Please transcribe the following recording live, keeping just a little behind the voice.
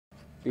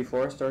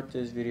Before I start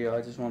this video,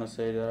 I just want to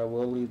say that I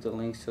will leave the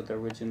links to the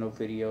original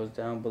videos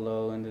down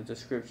below in the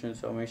description,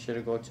 so make sure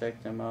to go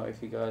check them out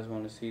if you guys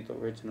want to see the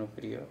original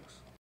videos.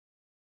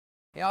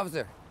 Hey,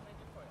 officer.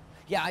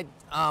 Yeah,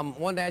 I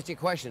wanted to ask you a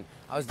question.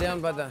 I was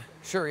down by the,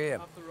 sure, yeah.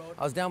 Off the road.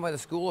 I was down by the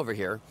school over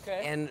here,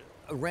 Okay. and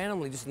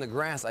randomly, just in the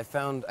grass, I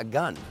found a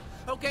gun.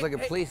 Okay. It's like a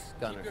hey, police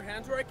gun. Keep your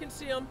hands where I can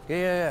see them.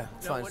 Yeah.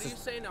 It's Now, fine. what It's do you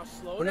just, say? Now,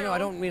 slow well, down. no, I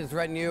don't mean to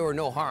threaten you or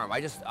no harm.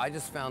 I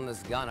just found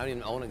this gun. I don't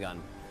even own a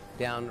gun.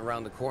 Down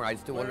around the corner. I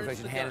just wonder if I Where's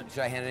should the hand gun? it.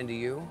 Should I hand it in to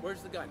you?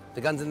 Where's the gun?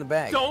 The gun's in the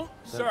bag. Don't,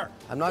 So- sir.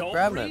 I'm not Don't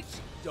grabbing reach,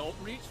 it. Don't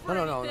reach for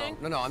No, anything.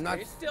 I'm not.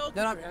 Stay still. Keep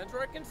No, no. your hands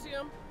where I can see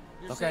them.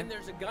 You're Okay. saying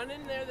there's a gun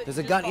in there that There's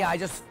you a gun.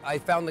 just Yeah, found. I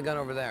found the gun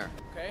over there.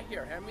 Okay,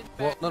 here, hand me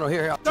the Well, bag. no,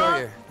 here, I'll show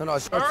Sir? you. No, I'll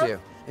show it Sir? to you.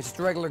 It's just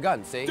a regular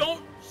gun. See?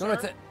 Don't, No,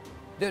 it's sir.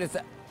 a, dude, it's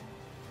a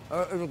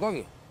cookie.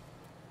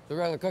 It's a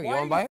regular cookie. Why You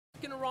want to buy are it?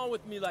 you fucking around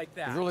with me like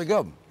that? It's really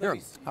good. Let Here,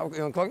 me see. you want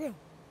a cookie?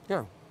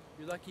 Here,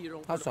 You're lucky you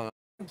don't have go some.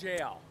 to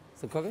jail.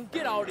 It's a cookie?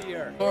 Get out of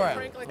here. All right.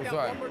 Frank like I'm that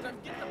sorry. one more time.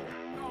 Get the f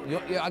out of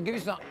here. Yeah, I'll give you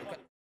some. Okay.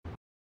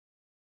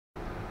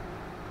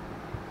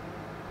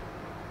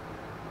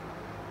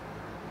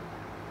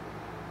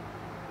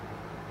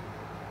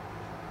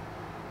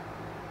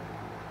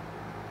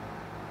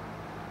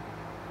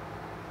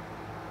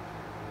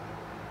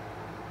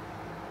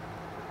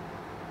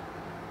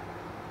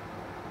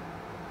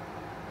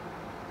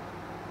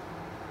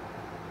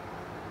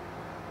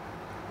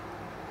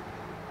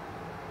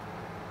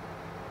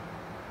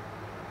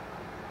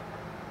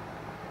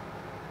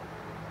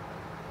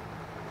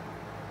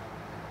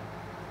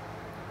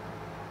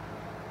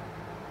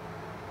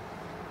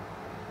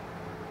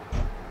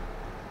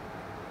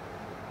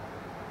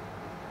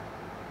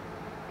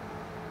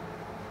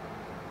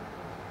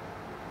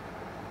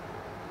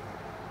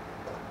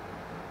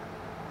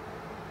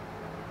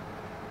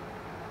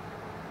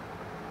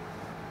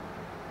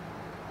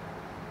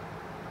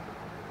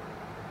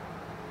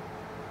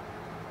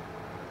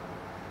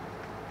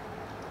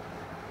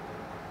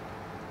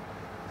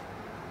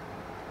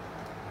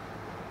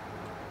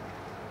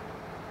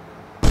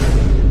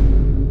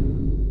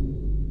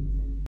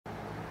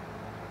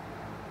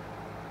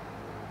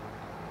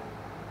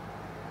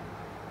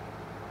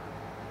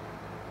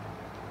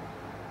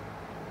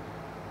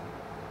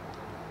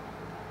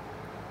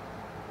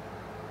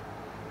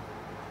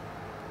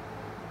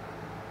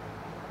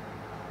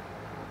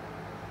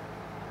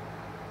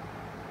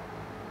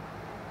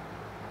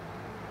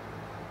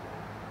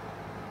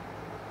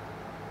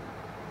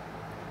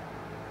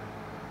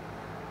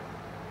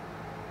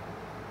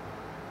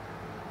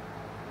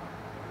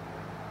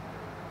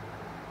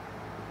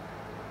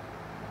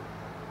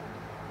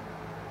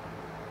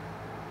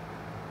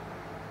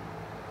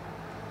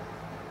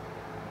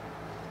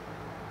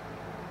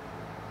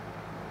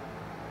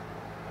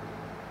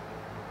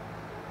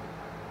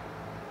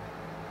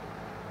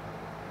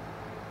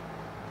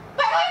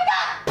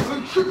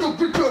 Shut your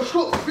bitch ass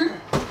up, bitch.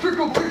 Shut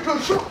your bitch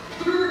ass up.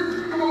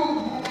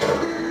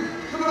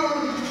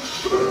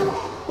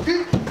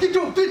 Get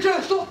your bitch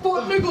ass up,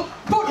 fuck nigga.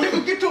 Fuck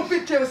nigga, get your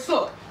bitch ass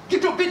up.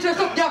 Get your bitch ass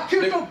up. Y'all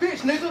kill your bitch,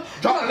 nigga.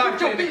 Drop the knife,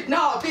 Kill your then. bitch.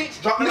 Nah,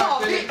 bitch. Drop the Nah,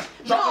 knife, then. bitch.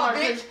 Drop the Nah,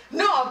 knife, bitch.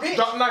 Nah, bitch.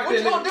 Drop the knife, What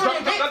you then, gonna do nigga. to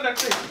Drop that that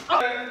bitch?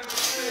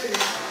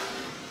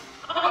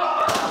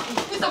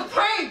 It's a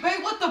prank,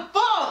 babe. What the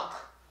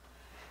fuck?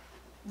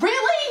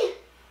 Really?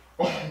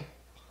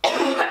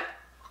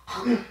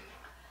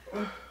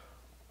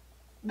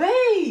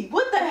 Babe,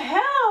 what the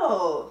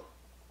hell?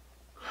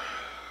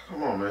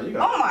 Come on, man. You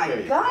got Oh my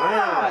like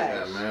gosh.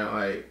 that, man.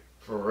 Like,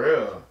 for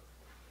real.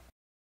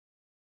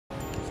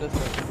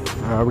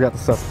 We got the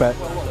suspect.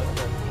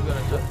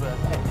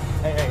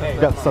 Hey,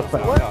 We got the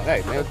suspect.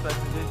 Hey, man.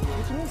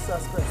 What you mean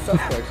suspect?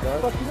 Suspects,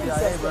 dog. Fuck you mean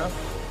suspect?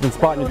 Been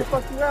spotting What you. the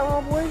fuck you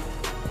got, homeboy?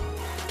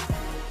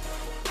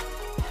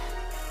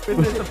 It's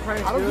just a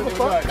prank, I don't dude. give a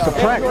fuck. It's a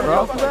prank,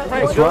 bro.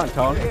 Let's run,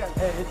 Tony.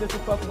 Hey, it's just a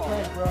fucking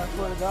prank, bro. I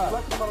swear to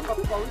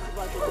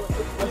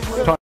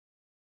God.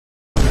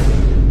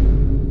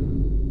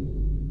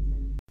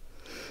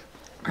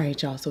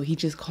 Alright, y'all, so he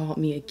just called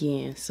me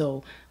again,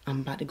 so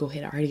I'm about to go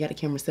ahead. I already got the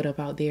camera set up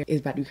out there.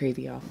 It's about to be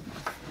crazy, y'all.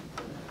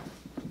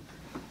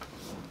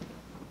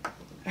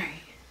 Alright,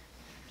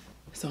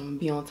 so I'm gonna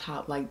be on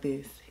top like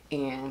this,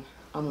 and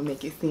I'm gonna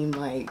make it seem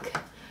like,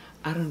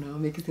 I don't know,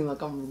 make it seem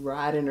like I'm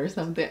riding or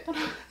something. I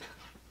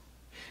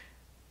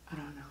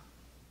don't know.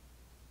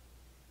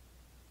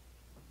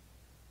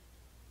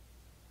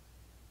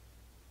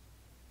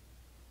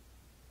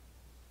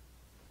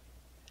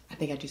 I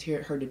think I just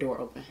heard the door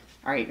open.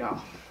 All right,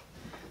 y'all.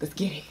 Let's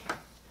get it.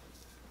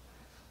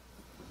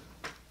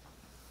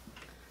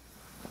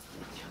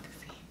 Y'all can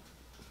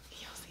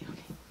see. Y'all see,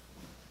 okay.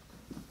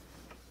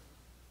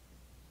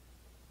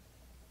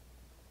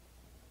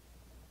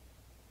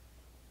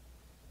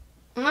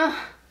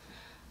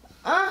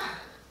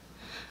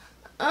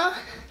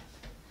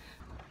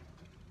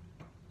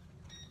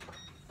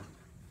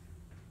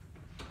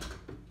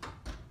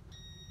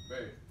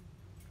 Babe.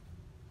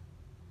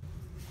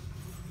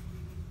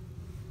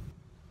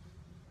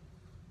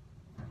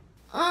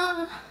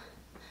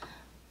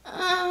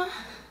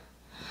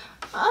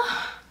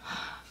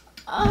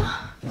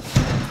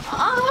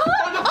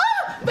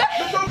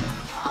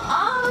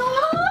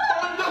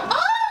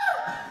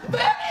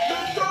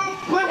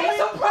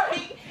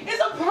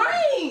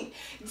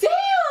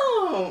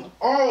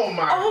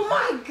 my. Oh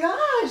my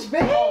gosh,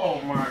 babe.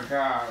 Oh my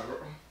God, bro.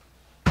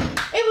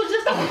 It was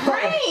just a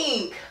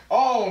prank.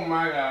 Oh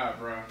my God,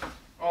 bro.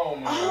 Oh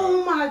my God.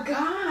 Oh my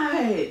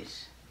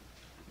gosh.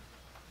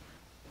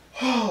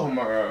 Oh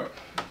my God.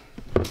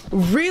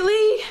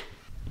 Really?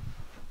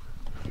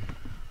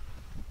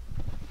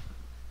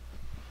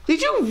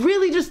 Did you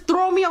really just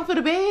throw me off of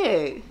the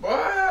bed? Boy,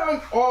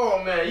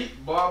 oh man,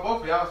 boy,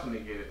 both of y'all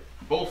finna get it.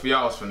 Both of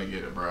y'all finna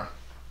get it, bro.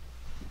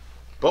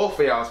 Both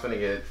of y'all finna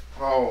get it.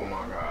 Oh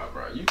my God,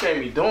 bro. You can't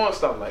be doing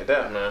stuff like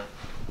that, man.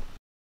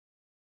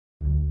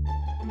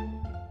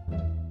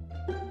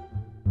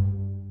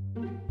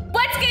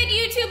 What's good,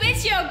 YouTube?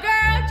 It's your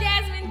girl,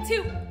 Jasmine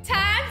 2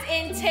 Times,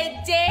 and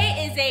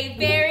today is a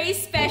very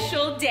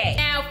special day.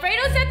 Now,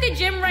 Fredo's at the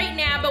gym right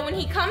now, but when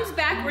he comes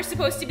back, we're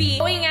supposed to be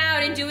going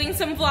out and doing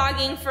some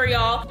vlogging for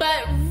y'all.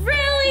 But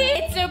really,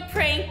 it's a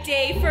prank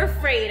day for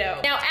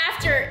Fredo. Now,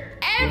 after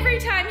every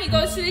time he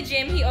goes to the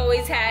gym, he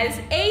always has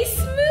a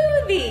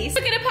smoothie. I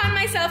took it upon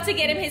myself to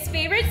get him his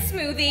favorite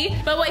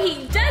smoothie, but what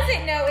he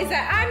doesn't know is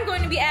that I'm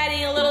going to be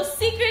adding a little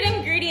secret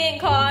ingredient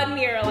called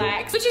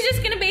Miralax, which is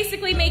just gonna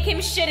basically make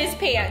him shit his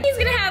pants. He's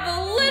gonna have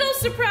a little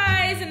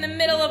surprise in the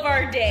middle of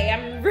our day.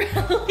 I'm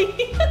really...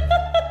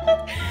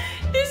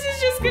 This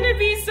is just gonna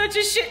be such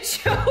a shit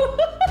show.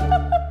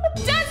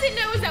 Doesn't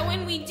know is that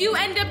when we do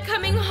end up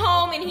coming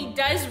home and he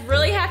does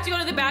really have to go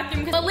to the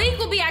bathroom, Malik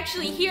will be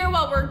actually here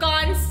while we're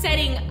gone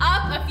setting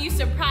up a few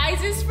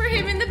surprises for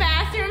him in the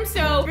bathroom,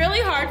 so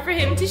really hard for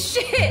him to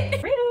shit.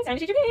 Time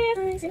to shit your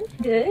pants.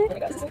 Good. Oh my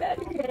God, this is so bad.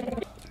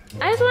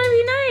 I just want to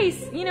be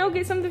nice, you know,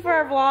 get something for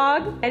our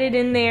vlog. Edit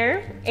in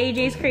there,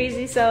 AJ's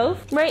crazy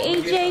self. Right,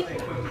 AJ?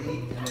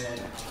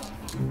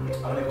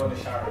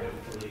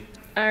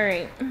 All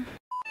right.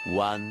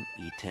 One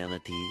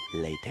eternity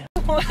later.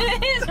 What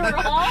is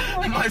wrong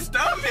with my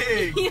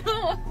stomach? You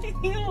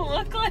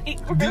look like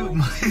dude,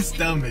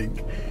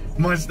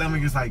 my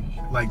stomach is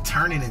like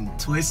turning and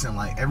twisting.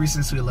 Like ever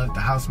since we left the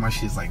house, my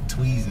shit's like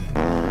tweezing.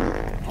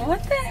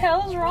 What the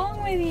hell's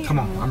wrong with you? Come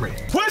on, I'm ready.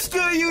 What's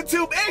good,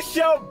 YouTube? It's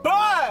your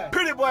boy,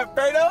 Pretty Boy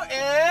Fredo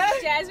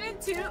and Jasmine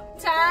 2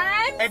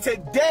 Times. And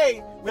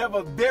today we have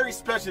a very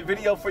special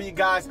video for you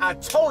guys. I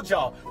told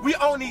y'all we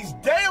on these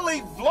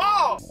daily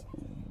vlogs.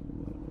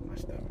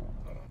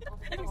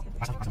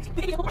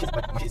 He's really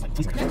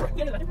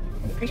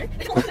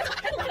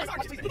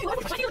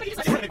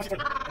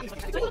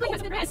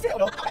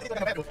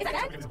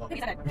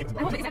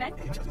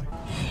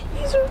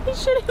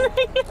shitting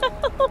right now.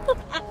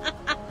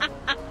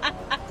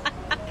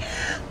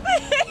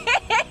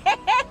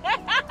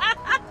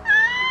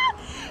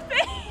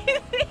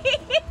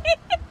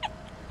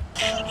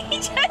 He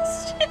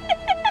just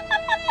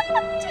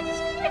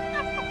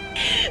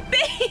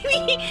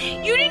baby,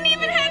 you didn't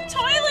even have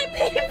toilet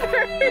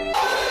paper.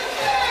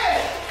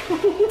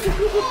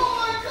 Oh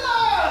my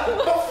God!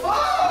 The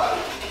fuck?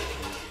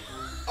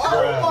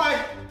 Oh my!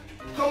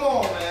 Come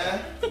on, man.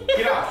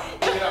 Get out!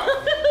 Get out!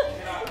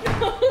 Get out!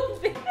 What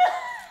did you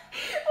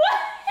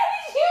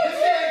This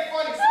shit ain't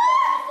funny. See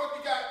what the fuck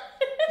you got?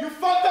 You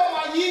fucked up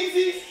my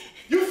Yeezys.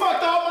 You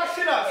fucked all my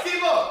shit up. See,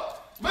 look.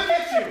 Look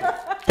at you.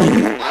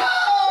 Oh!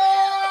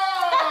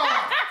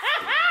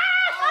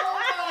 Oh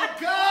my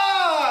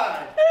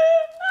God!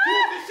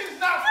 Dude, this shit's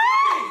not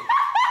funny.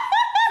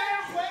 Sam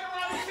playing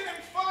around. This shit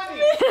ain't funny.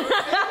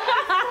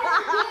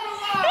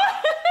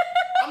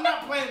 I'm not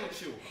playing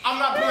with you. I'm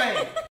not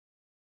playing.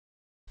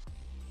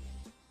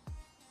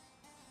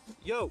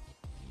 Yo.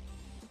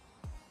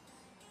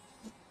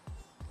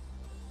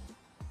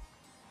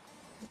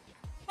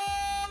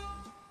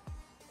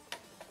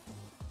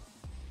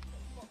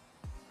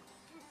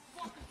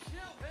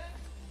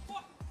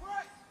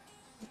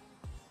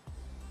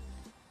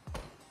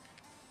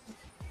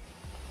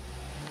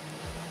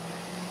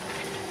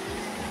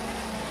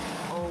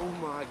 Oh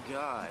my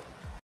God.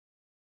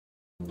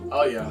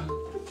 Oh yeah.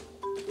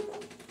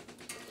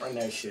 Run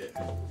that shit.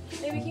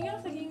 Baby, can you get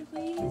off the game,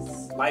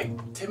 please?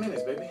 Like 10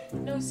 minutes, baby.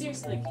 No,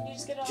 seriously, can you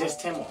just get off? Just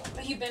 10 more.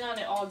 But you've been on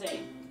it all day.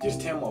 Just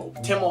 10 more.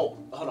 10 more.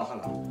 Hold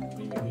on. Let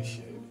me make this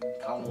shit.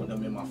 I don't want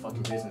them in my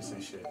fucking business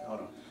and shit.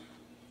 Hold on.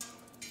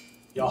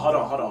 Yo, hold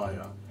on,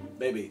 yo.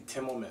 Baby,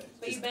 10 more minutes.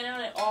 But you've been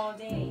on it all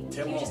day. 10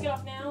 Can you more. just get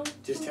off now?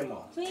 Just 10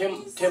 more.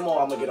 Please? 10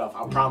 more, I'm gonna get off.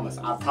 I promise.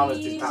 I promise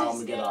this time I'm gonna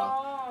just get get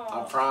off.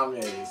 I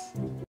promise.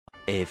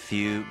 A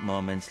few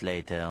moments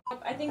later.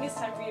 I think it's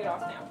time for you to get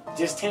off now.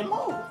 Just 10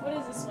 more. What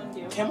does this one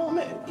do? 10 more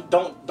minutes.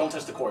 Don't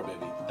touch the cord,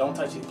 baby. Don't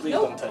touch it. Please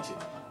don't touch it.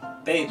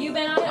 Baby. You've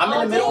been on it I'm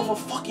all in the middle day? of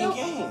a fucking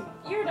game.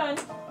 You're done.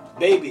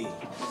 Baby.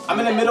 I'm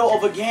in the middle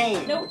of a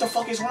game. Nope. What the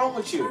fuck is wrong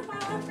with you?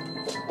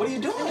 What are you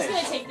doing? I'm just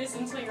gonna take this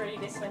until you're ready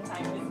to spend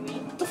time with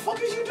me. What the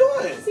fuck is you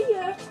doing? See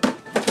ya.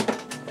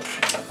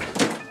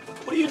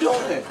 What are you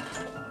doing?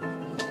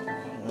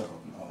 No.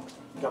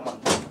 Got my...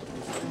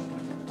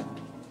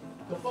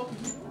 The fuck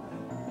is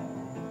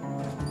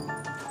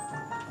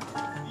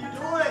you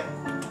doing?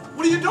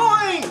 What are you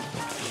doing?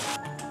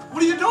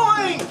 What are you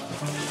doing?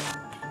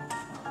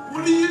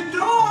 What are you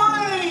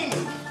doing?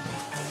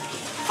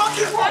 Fuck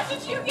is What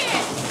did you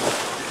get?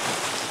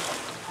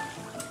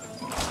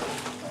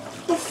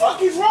 The fuck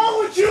fuck is wrong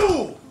with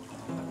you?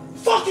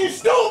 Fucking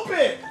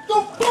stupid! The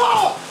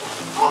fuck?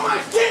 All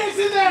my shit is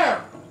in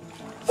there!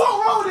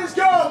 Fuck wrong with this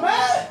girl,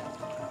 man?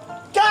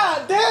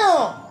 God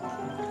damn!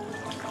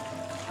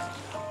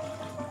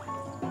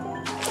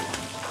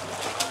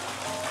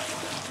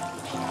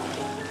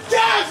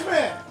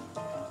 Jasmine!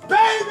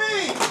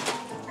 Baby!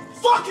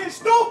 Fucking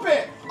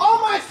stupid!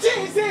 All my shit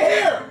is in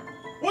here!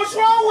 What's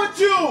wrong with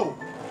you?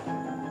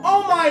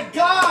 Oh my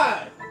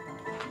god!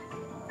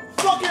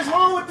 Fuck is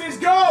wrong with this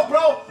girl,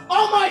 bro?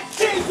 All my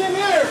shit is in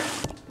here!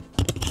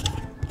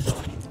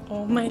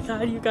 Oh my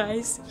god, you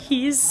guys.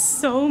 He is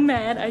so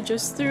mad. I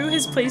just threw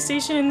his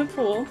PlayStation in the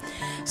pool.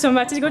 So I'm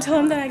about to go tell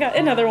him that I got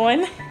another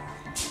one.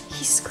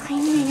 He's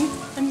screaming.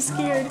 I'm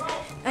scared.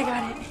 I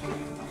got it.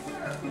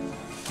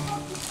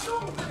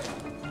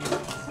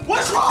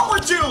 What's wrong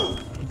with you?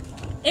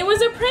 It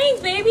was a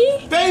prank,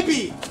 baby.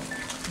 Baby!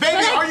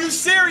 Baby, are you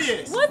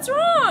serious? What's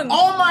wrong?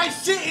 All my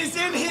shit is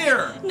in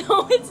here.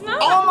 No, it's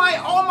not. All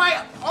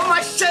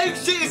my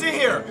saved shit is in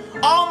here.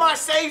 All my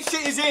saved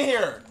shit is in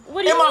here.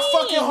 What do you in my mean?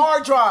 fucking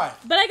hard drive.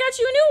 But I got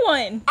you a new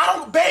one. I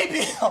don't,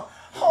 baby.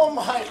 Oh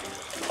my.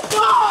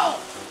 Oh,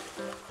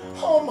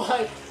 oh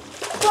my.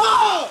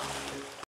 Oh.